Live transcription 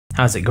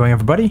How's it going,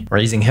 everybody?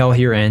 RazingHel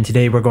here, and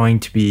today we're going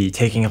to be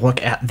taking a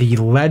look at the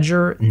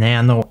Ledger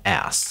Nano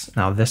S.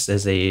 Now, this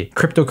is a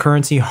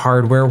cryptocurrency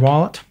hardware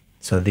wallet.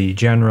 So the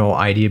general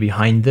idea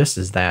behind this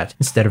is that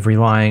instead of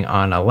relying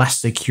on a less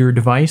secure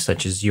device,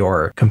 such as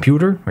your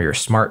computer or your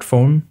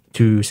smartphone,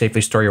 to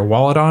safely store your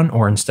wallet on,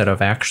 or instead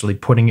of actually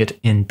putting it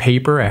in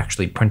paper,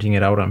 actually printing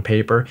it out on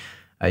paper,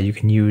 you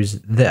can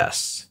use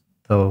this,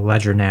 the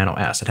Ledger Nano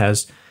S. It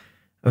has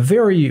a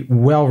very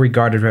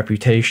well-regarded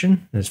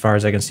reputation, as far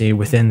as I can see,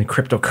 within the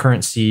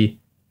cryptocurrency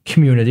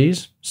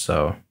communities.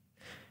 So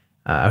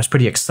I was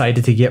pretty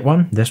excited to get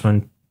one. This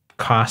one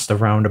cost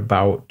around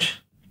about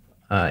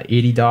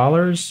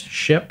 $80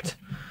 shipped.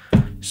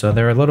 So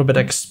they're a little bit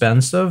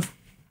expensive,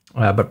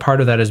 but part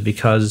of that is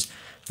because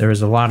there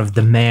is a lot of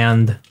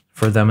demand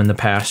for them in the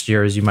past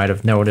year, as you might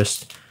have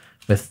noticed,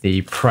 with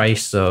the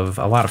price of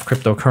a lot of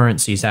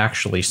cryptocurrencies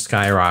actually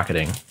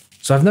skyrocketing.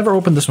 So I've never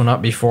opened this one up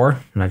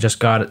before, and I just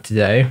got it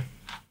today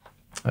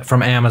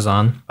from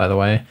Amazon, by the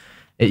way.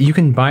 You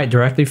can buy it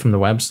directly from the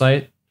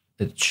website.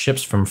 It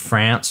ships from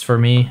France for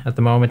me at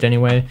the moment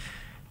anyway,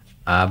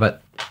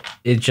 but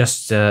it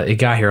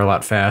got here a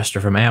lot faster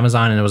from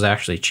Amazon, and it was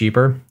actually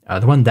cheaper.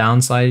 The one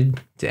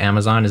downside to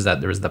Amazon is that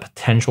there's the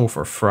potential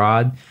for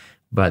fraud,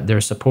 but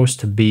there's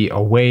supposed to be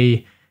a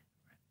way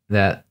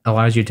that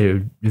allows you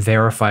to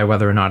verify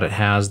whether or not it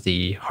has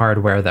the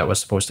hardware that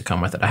was supposed to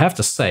come with it. I have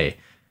to say,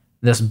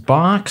 this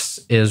box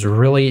is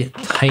really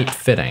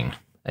tight-fitting,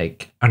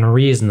 like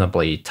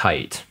unreasonably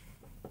tight.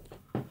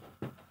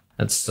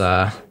 It's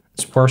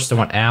worse than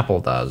what Apple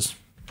does,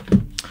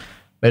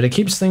 but it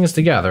keeps things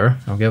together.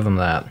 I'll give them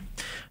that.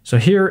 So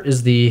here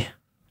is the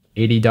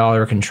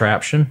 $80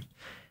 contraption.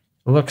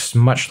 It looks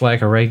much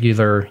like a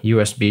regular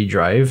USB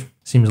drive.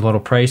 Seems a little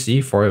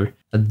pricey for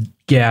a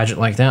gadget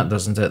like that,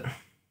 doesn't it?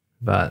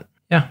 But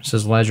yeah, it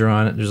says Ledger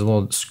on it. There's a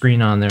little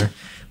screen on there.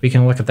 We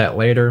can look at that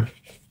later.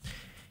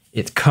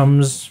 It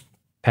comes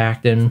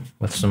packed in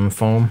with some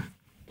foam.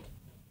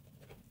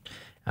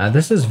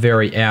 This is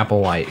very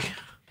Apple-like,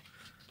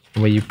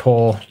 the way you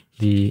pull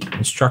the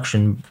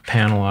instruction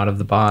panel out of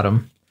the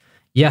bottom.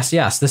 Yes,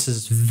 this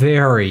is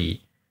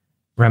very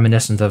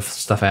reminiscent of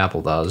stuff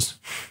Apple does.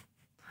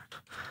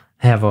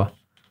 Have a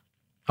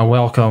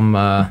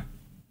welcome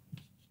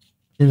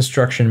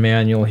instruction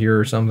manual here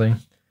or something.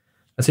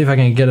 Let's see if I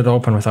can get it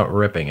open without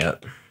ripping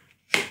it.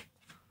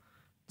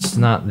 It's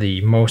not the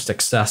most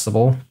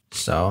accessible.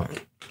 So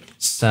it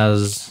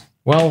says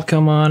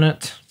welcome on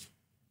it.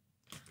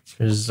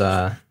 There's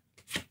let's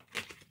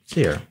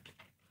see here.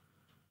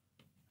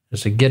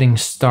 There's a getting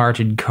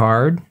started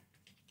card,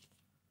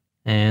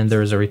 and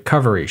there's a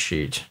recovery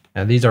sheet.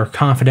 Now these are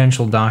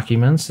confidential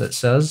documents, it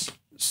says.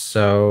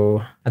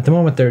 So at the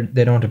moment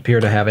they don't appear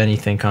to have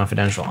anything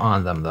confidential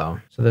on them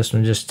though. So this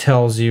one just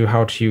tells you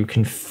how to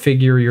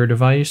configure your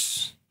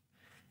device,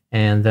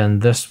 and then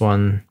this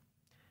one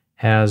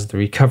has the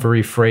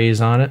recovery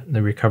phrase on it.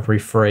 The recovery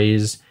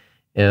phrase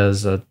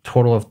is a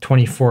total of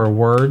 24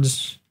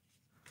 words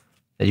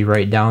that you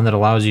write down that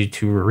allows you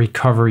to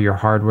recover your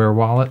hardware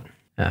wallet.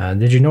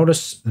 Did you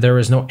notice there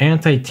is no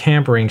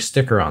anti-tampering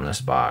sticker on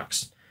this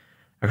box?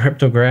 A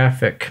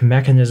cryptographic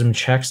mechanism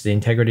checks the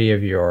integrity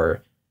of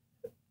your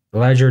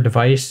Ledger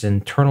device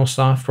internal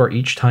software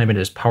each time it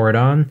is powered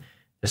on.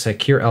 The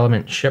secure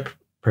element chip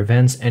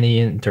prevents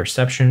any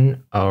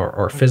interception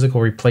or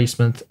physical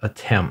replacement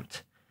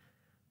attempt.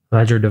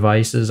 Ledger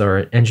devices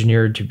are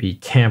engineered to be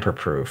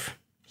tamper-proof.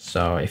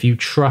 So if you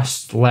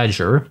trust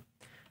Ledger,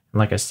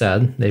 like I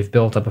said, they've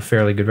built up a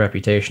fairly good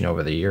reputation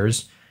over the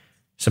years.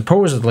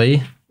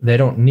 Supposedly, they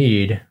don't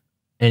need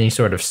any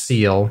sort of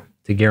seal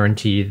to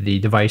guarantee the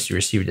device you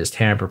received is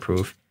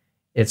tamper-proof.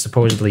 It's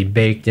supposedly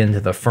baked into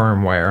the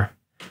firmware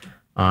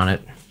on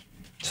it.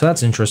 So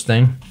that's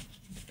interesting.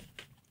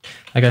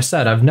 Like I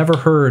said, I've never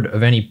heard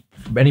of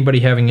anybody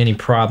having any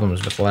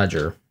problems with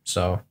Ledger.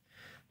 So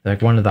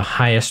like one of the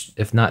highest,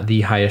 if not the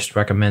highest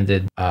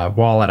recommended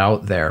wallet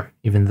out there,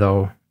 even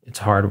though it's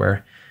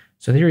hardware.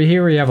 So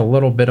here we have a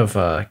little bit of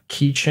a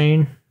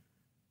keychain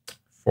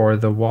for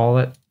the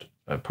wallet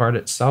part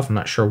itself. I'm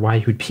not sure why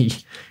you would be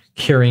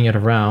carrying it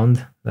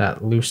around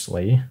that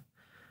loosely.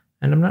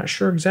 And I'm not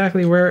sure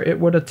exactly where it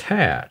would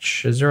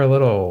attach. Is there a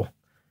little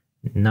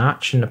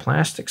notch in the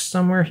plastic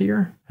somewhere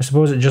here? I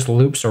suppose it just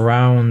loops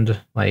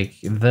around like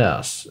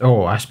this.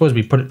 Oh, I suppose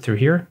we put it through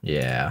here?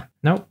 Yeah.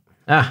 Nope.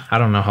 I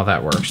don't know how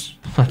that works.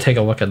 I'll take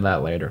a look at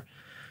that later.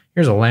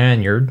 Here's a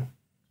lanyard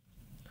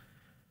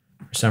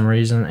for some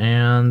reason,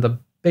 and the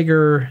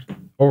bigger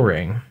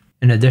O-ring.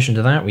 In addition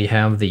to that, we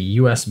have the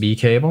USB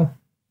cable.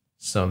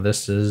 So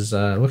this is,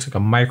 looks like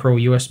a micro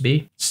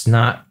USB. It's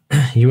not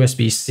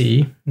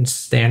USB-C. It's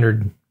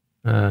standard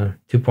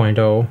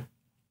 2.0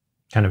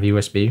 kind of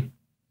USB.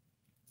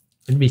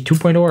 It'd be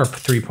 2.0 or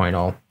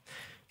 3.0.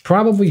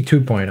 Probably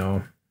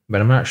 2.0. But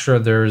I'm not sure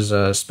there's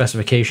a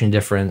specification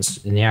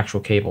difference in the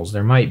actual cables.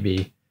 There might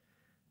be.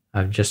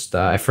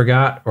 I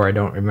forgot or I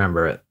don't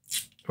remember it.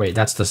 Wait,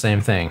 that's the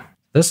same thing.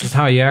 This is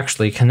how you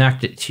actually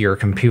connect it to your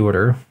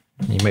computer.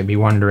 You might be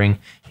wondering,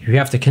 if you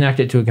have to connect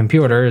it to a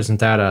computer,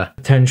 isn't that a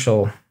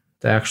potential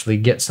to actually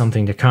get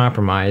something to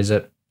compromise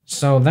it.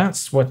 So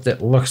that's what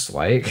it looks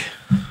like,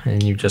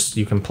 and you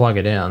can plug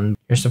it in.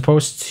 You're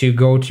supposed to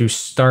go to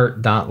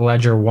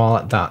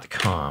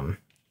start.ledgerwallet.com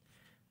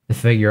to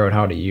figure out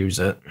how to use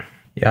it.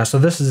 Yeah, so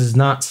this is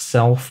not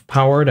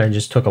self-powered. I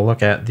just took a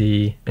look at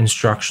the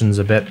instructions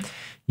a bit.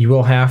 You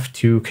will have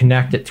to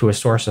connect it to a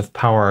source of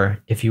power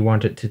if you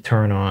want it to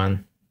turn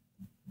on.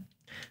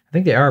 I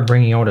think they are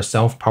bringing out a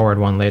self-powered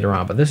one later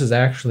on, but this is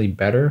actually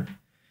better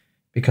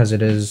because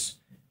it is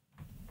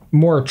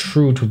more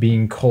true to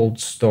being cold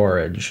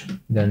storage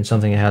than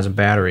something that has a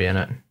battery in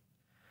it.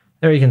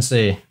 There you can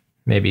see.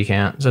 Maybe you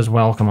can't. It says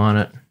welcome on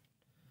it.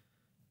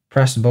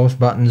 Press both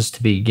buttons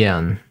to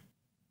begin.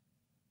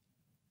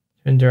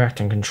 To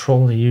interact and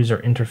control the user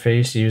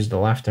interface, use the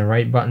left and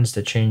right buttons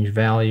to change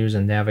values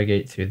and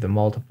navigate through the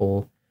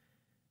multiple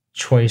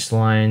choice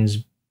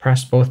lines.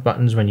 Press both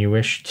buttons when you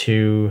wish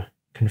to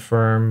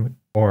confirm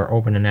or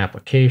open an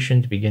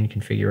application. To begin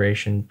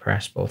configuration,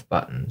 press both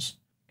buttons.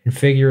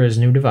 Configure as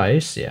new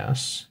device,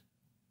 yes.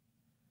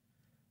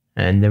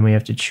 And then we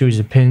have to choose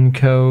a PIN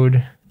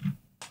code.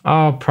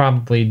 I'll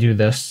probably do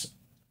this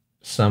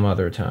some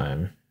other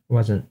time.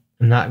 I'm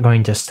not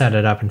going to set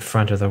it up in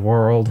front of the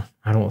world,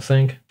 I don't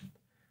think.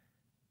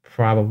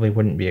 Probably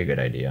wouldn't be a good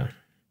idea.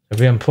 If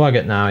we unplug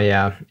it now,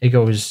 yeah, it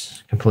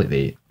goes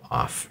completely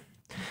off.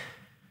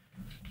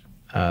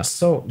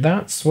 So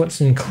that's what's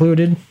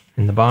included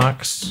in the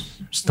box.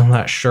 Still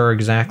not sure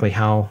exactly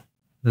how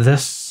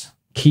this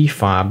key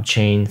fob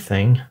chain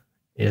thing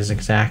is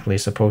exactly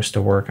supposed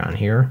to work on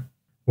here.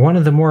 One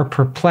of the more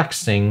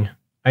perplexing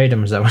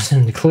items that was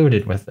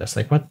included with this,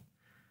 like what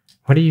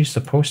are you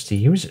supposed to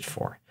use it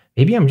for?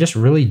 Maybe I'm just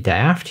really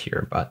daft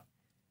here, but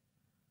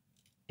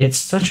it's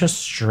such a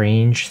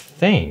strange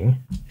thing,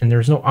 and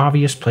there's no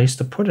obvious place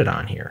to put it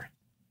on here.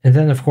 And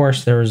then, of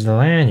course, there's the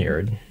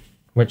lanyard,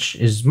 which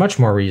is much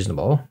more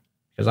reasonable,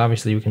 because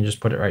obviously we can just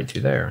put it right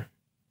through there.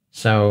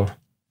 So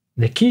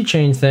the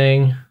keychain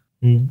thing,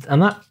 I'm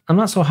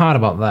not so hot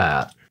about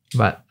that,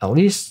 but at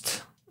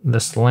least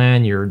this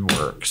lanyard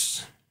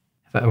works.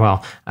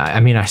 Well, I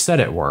mean, I said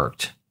it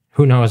worked.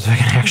 Who knows if I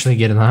can actually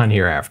get it on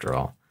here after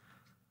all.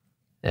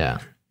 Yeah,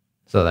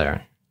 so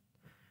there.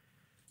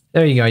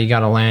 There you go, you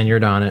got a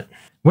lanyard on it.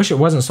 Wish it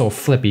wasn't so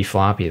flippy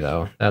floppy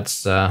though.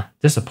 That's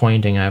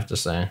disappointing, I have to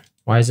say.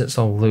 Why is it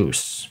so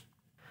loose?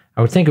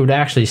 I would think it would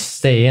actually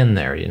stay in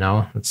there, you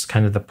know? That's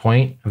kind of the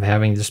point of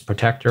having this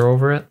protector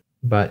over it.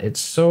 But it's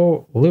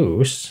so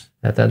loose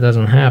that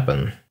doesn't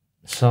happen.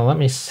 So let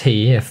me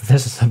see if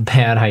this is a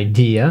bad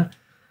idea.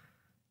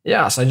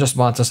 Yes, I just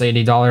bought this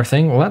 $80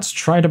 thing. Let's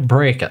try to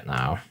break it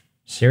now.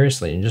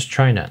 Seriously, I'm just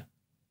trying to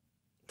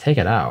take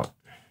it out.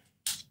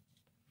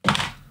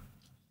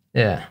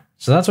 Yeah,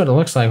 so that's what it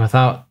looks like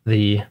without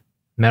the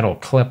metal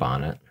clip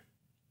on it.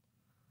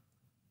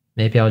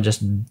 Maybe I'll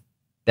just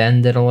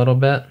bend it a little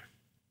bit.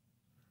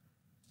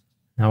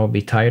 That will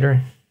be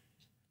tighter.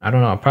 I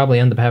don't know, I'll probably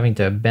end up having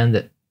to bend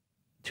it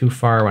too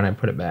far when I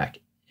put it back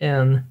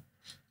in.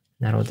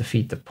 That'll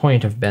defeat the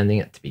point of bending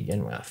it to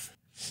begin with.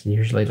 It's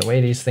usually the way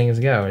these things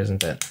go,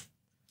 isn't it?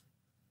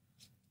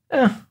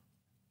 I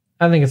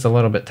think it's a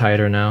little bit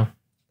tighter now.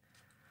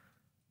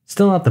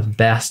 Still not the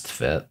best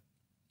fit,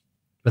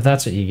 but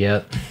that's what you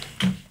get.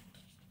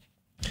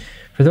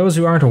 For those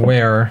who aren't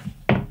aware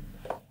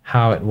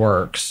how it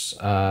works,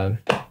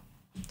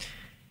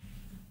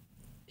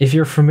 if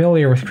you're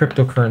familiar with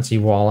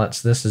cryptocurrency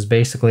wallets, this is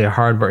basically a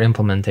hardware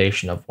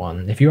implementation of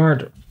one. If you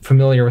aren't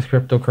familiar with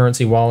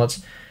cryptocurrency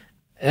wallets,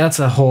 that's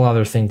a whole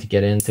other thing to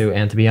get into.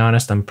 And to be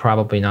honest, I'm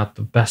probably not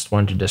the best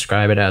one to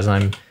describe it, as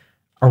I'm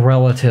a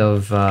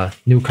relative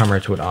newcomer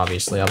to it,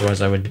 obviously.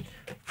 Otherwise, I would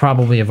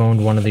probably have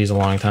owned one of these a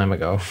long time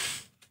ago.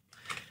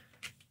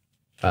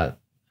 But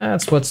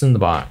that's what's in the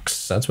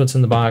box. That's what's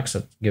in the box.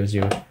 It gives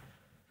you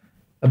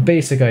a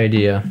basic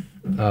idea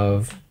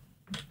of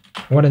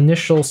what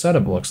initial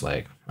setup looks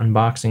like.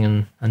 Unboxing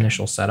and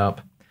initial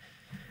setup.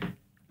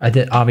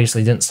 I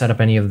obviously didn't set up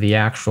any of the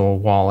actual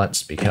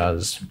wallets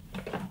because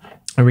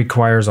it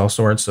requires all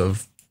sorts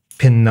of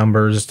PIN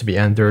numbers to be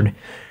entered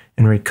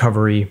and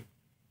recovery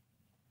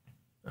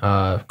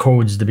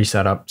codes to be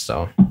set up.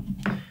 So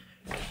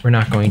we're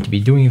not going to be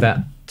doing that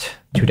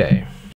today.